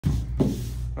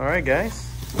All right, guys.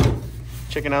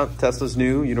 Checking out Tesla's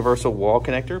new universal wall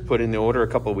connector. Put in the order a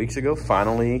couple of weeks ago.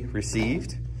 Finally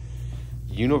received.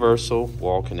 Universal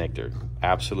wall connector.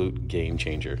 Absolute game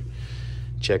changer.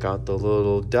 Check out the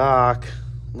little dock.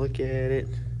 Look at it.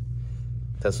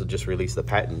 Tesla just released the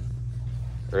patent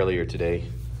earlier today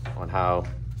on how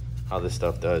this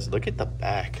stuff does. Look at the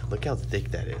back. Look how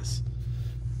thick that is.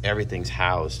 Everything's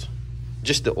housed.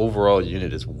 Just the overall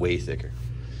unit is way thicker.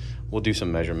 We'll do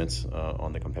some measurements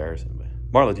on the comparison. But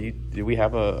Marla, do we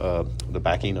have the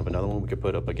backing of another one we could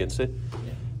put up against it?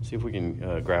 Yeah. See if we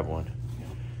can grab one.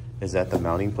 Is that the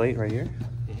mounting plate right here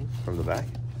from the back?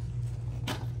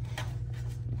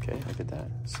 Okay, look at that.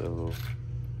 So,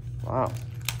 wow.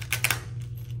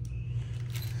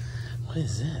 What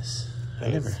is this?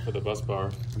 That's for the bus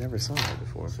bar. Never saw that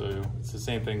before. So it's the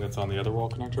same thing that's on the other wall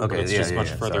connector, okay, but it's just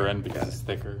much further sorry. in because it's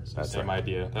thicker. So That's same right.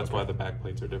 idea. That's why the back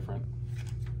plates are different.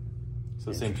 So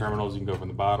the same terminals, you can go from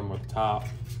the bottom or the top.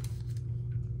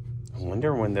 I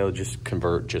wonder when they'll just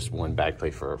convert just one back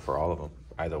plate for all of them,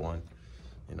 either one,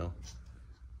 you know?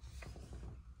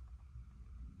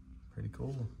 Pretty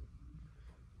cool.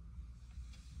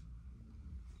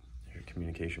 Your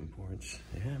communication ports.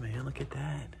 Yeah, man, look at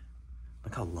that.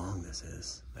 Look how long this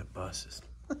is. That bus is,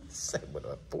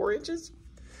 what, 4 inches?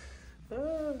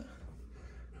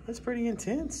 That's pretty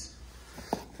intense.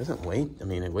 Doesn't weigh, I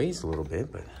mean, it weighs a little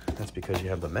bit, but that's because you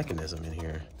have the mechanism in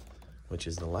here, which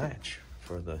is the latch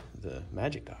for the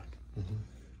Magic Dock.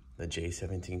 The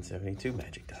J1772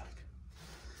 Magic Dock.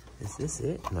 Is this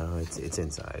it? No, it's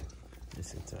inside.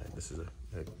 It's inside. This is a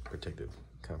protective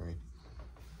covering.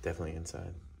 Definitely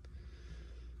inside.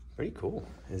 Pretty cool.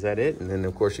 Is that it? And then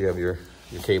of course you have your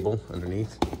cable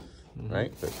underneath,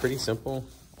 right? But pretty simple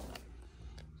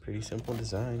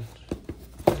design.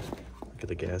 Look at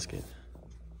the gasket.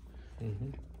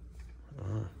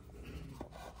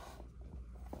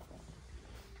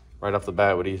 Right off the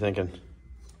bat, what are you thinking?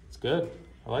 It's good.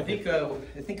 I think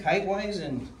height-wise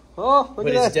and Oh, look but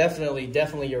at it's that.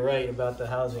 definitely you're right about the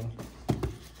housing.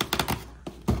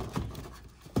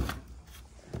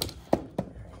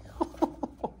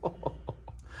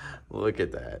 Look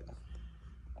at that.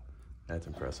 That's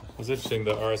impressive. It's interesting,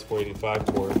 the RS485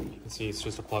 port, you can see it's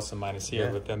just a plus and minus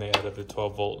here, but then they added the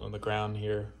 12 volt on the ground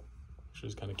here, which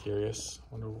is kind of curious.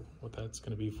 Wonder what that's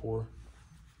going to be for.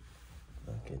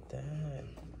 Look at that.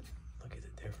 Look at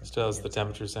the difference. Still has the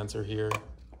temperature sensor here.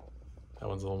 That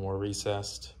one's a little more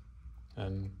recessed.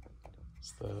 And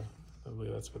it's I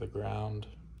believe that's for the ground.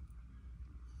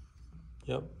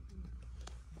 Yep.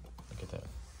 Look at that.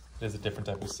 There's a different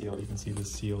type of seal. You can see the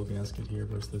seal gasket here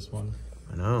versus this one.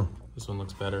 I know. This one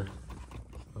looks better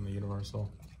on the universal.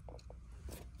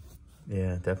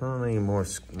 Yeah, definitely more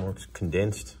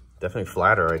condensed. Definitely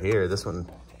flatter right here. This one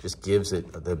just gives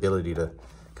it the ability to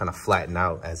kind of flatten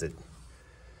out as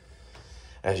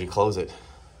you close it.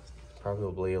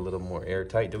 Probably a little more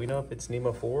airtight. Do we know if it's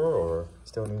NEMA 4 or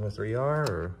still NEMA 3R,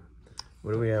 or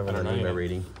what do we have on our NEMA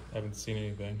rating? I haven't seen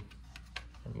anything. I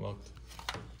haven't looked.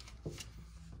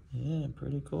 Yeah,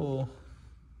 pretty cool.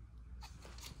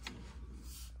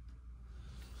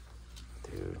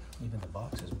 Dude. Even the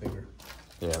box is bigger.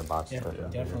 Yeah, the box is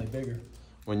definitely bigger.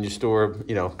 When you store,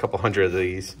 a couple hundred of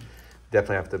these,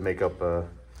 definitely have to make up, you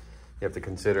have to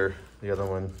consider the other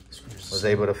one was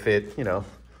able to fit,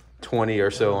 20 or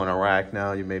so on a rack.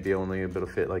 Now you may be only able to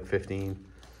fit like 15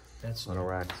 on a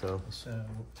rack, so. Does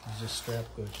this strap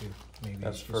go to? Maybe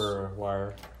That's for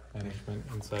wire management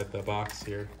inside the box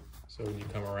here. So when you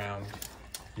come around,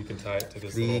 you can tie it to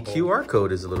this The little hole. QR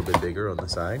code is a little bit bigger on the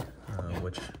side,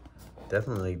 which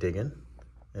definitely digging.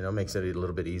 Makes it a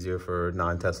little bit easier for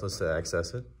non-Teslas to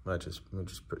access it, which is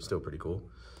still pretty cool.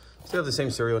 Still have the same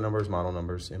serial numbers, model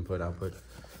numbers, input, output,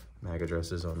 MAC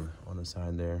addresses on the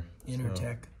side there.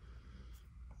 Intertech.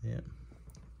 Yeah.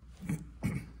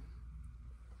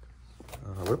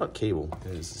 What about cable?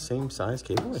 Is it the same size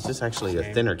cable? Is this actually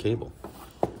a thinner cable?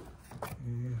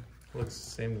 Looks the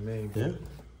same to me. Yeah.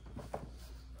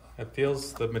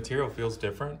 The material feels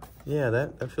different. Yeah,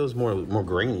 that feels more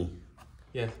grainy.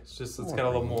 Yeah, it's got a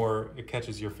little more, it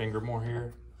catches your finger more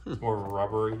here. It's more of a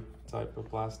rubbery type of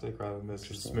plastic rather than this,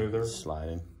 just smoother.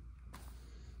 Sliding.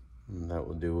 And that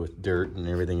will do with dirt and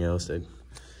everything else that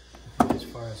As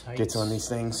far as height gets on these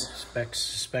things.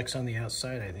 Specs on the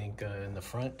outside, I think, in the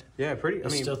front. Yeah, pretty. I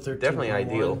mean, still definitely 13.1.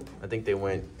 ideal. I think they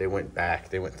went back.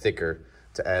 They went thicker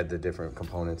to add the different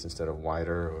components instead of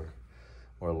wider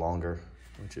or longer,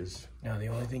 which is. Now the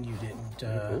only thing you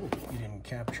didn't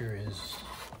capture is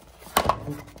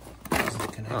the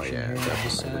connection here on the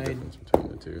side. The difference between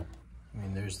the two. I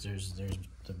mean, there's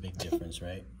the big difference,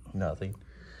 right? Nothing.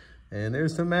 And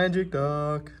there's the Magic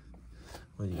Dock.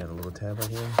 Well, you got a little tab right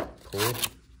here. Pull. Look at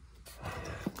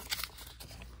that.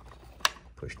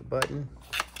 Push the button.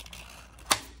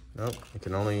 Nope. You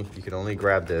can only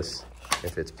grab this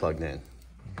if it's plugged in.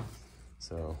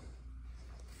 So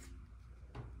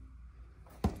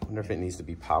I wonder if it needs to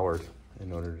be powered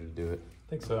in order to do it. I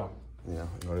think so. You know,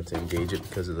 in order to engage it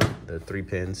because of the 3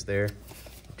 pins there.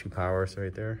 2 powers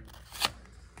right there.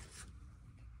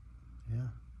 Yeah,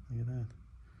 look at that.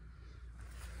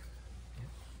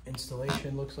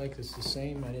 Installation looks like it's the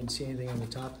same. I didn't see anything on the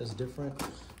top that's different.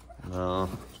 No,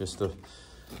 just the.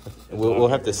 We'll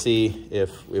have to see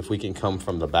if we can come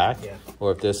from the back,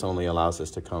 or if this only allows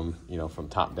us to come, you know, from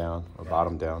top down or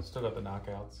bottom down. Still got the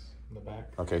knockouts in the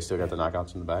back. Okay, still got the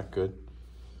knockouts in the back. Good.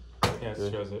 Yeah,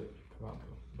 it shows it. Come out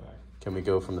the back. Can we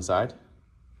go from the side?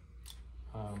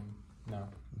 No.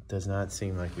 It does not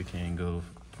seem like we can go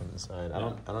from the side. I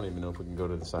don't even know if we can go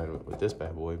to the side with this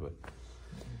bad boy, but.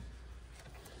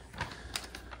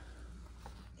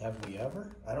 Have we ever?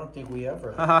 I don't think we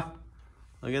ever. Haha.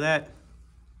 Look at that.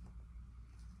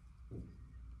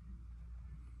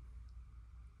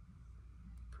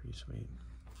 Pretty sweet.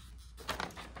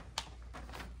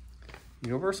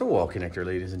 Universal wall connector,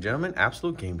 ladies and gentlemen.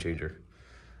 Absolute game changer.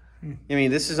 I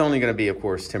mean, this is only going to be, of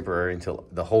course, temporary until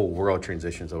the whole world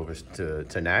transitions over to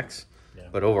NACS. Yeah.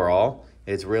 But overall,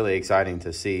 it's really exciting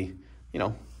to see, you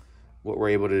know, what we're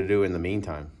able to do in the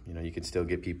meantime. You know, you can still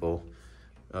get people,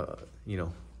 you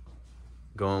know,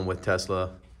 going with Tesla,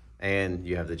 and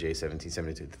you have the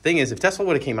J1772. The thing is, if Tesla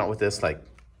would have came out with this, like,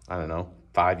 I don't know,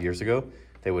 5 years ago,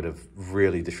 they would have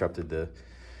really disrupted the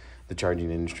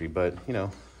charging industry. But, you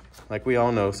know, like we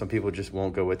all know, some people just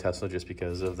won't go with Tesla just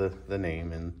because of the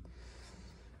name and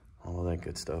all of that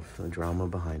good stuff, the drama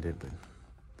behind it. But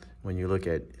when you look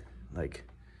at, like,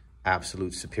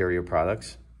 absolute superior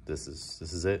products, this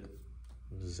is it.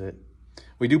 This is it.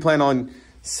 We do plan on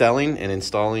selling and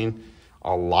installing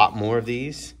a lot more of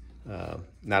these,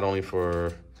 not only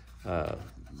for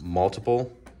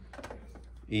multiple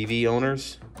EV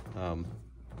owners,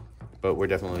 but we're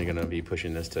definitely going to be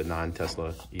pushing this to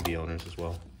non-Tesla EV owners as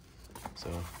well.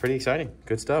 So pretty exciting.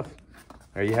 Good stuff.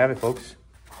 There you have it, folks.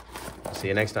 See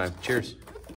you next time. Cheers.